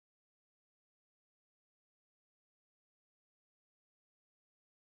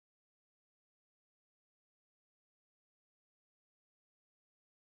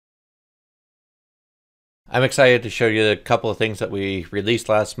I'm excited to show you a couple of things that we released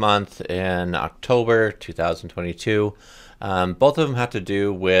last month in October 2022. Both of them have to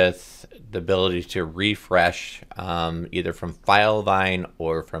do with the ability to refresh either from Filevine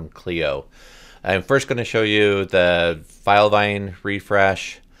or from Clio. I'm first going to show you the Filevine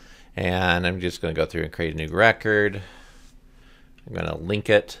refresh, and I'm just going to go through and create a new record. I'm going to link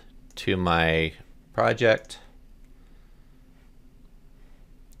it to my project.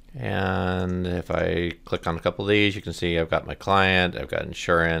 And if I click on a couple of these, you can see I've got my client, I've got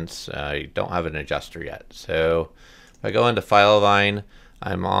insurance. I don't have an adjuster yet. So if I go into Filevine,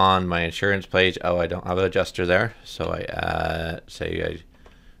 I'm on my insurance page. Oh, I don't have an adjuster there. So I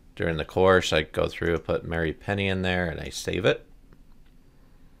during the course, I go through and put Mary Penny in there and I save it.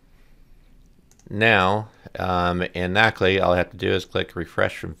 Now, in Knackly, all I have to do is click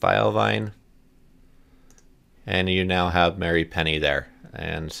refresh from Filevine, and you now have Mary Penny there.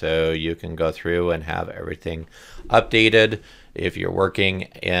 And so you can go through and have everything updated. If you're working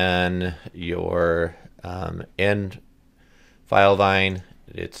in your in Filevine,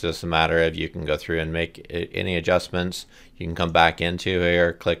 it's just a matter of you can go through and make any adjustments. You can come back into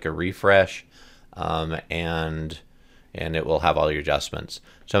here, click a refresh, and it will have all your adjustments.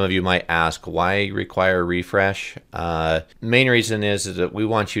 Some of you might ask, why require a refresh? Main reason is that we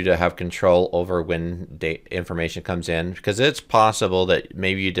want you to have control over when information comes in, because it's possible that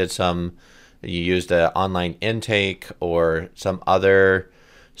maybe you used an online intake or some other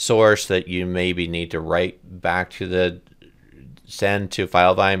source that you maybe need to write back to send to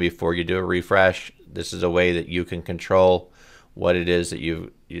Filevine before you do a refresh. This is a way that you can control what it is that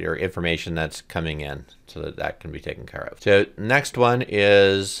your information that's coming in, so that can be taken care of. So next one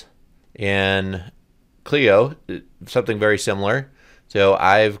is in Clio, something very similar. So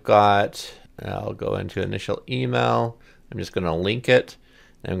I'll go into initial email. I'm just going to link it.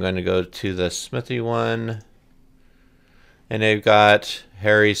 I'm going to go to the Smithy one, and they've got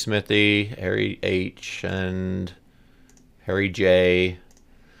Harry Smithy, Harry H, and Harry J.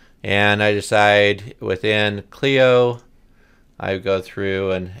 And I decide within Clio, I go through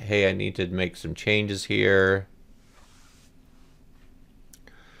and, hey, I need to make some changes here.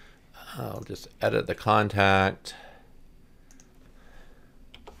 I'll just edit the contact.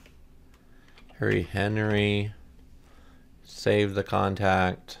 Harry Henry. Save the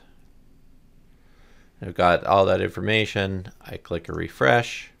contact. I've got all that information. I click a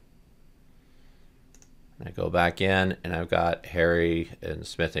refresh. I go back in and I've got Harry and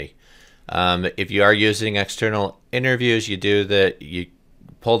Smithy. If you are using external interviews, you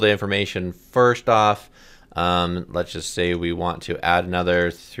pull the information first off. Let's just say we want to add another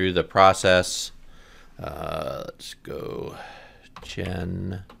through the process. Let's go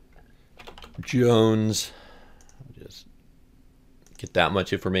Jen Jones. I'll just get that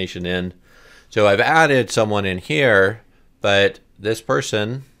much information in. So I've added someone in here, but this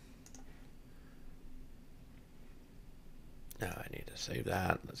person, I need to save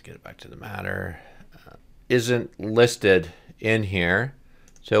that. Let's get it back to the matter. Isn't listed in here.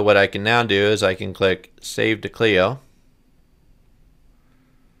 So what I can now do is I can click Save to Clio,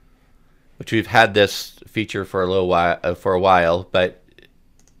 which we've had this feature for a while, but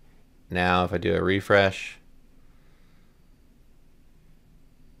now if I do a refresh,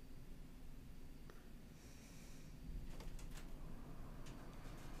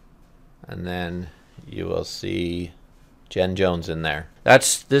 and then you will see Jen Jones in there.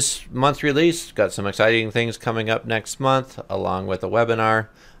 That's this month's release. Got some exciting things coming up next month, along with a webinar.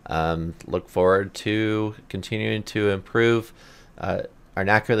 Look forward to continuing to improve our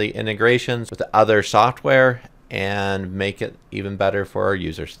Knackly integrations with other software and make it even better for our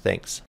users. Thanks.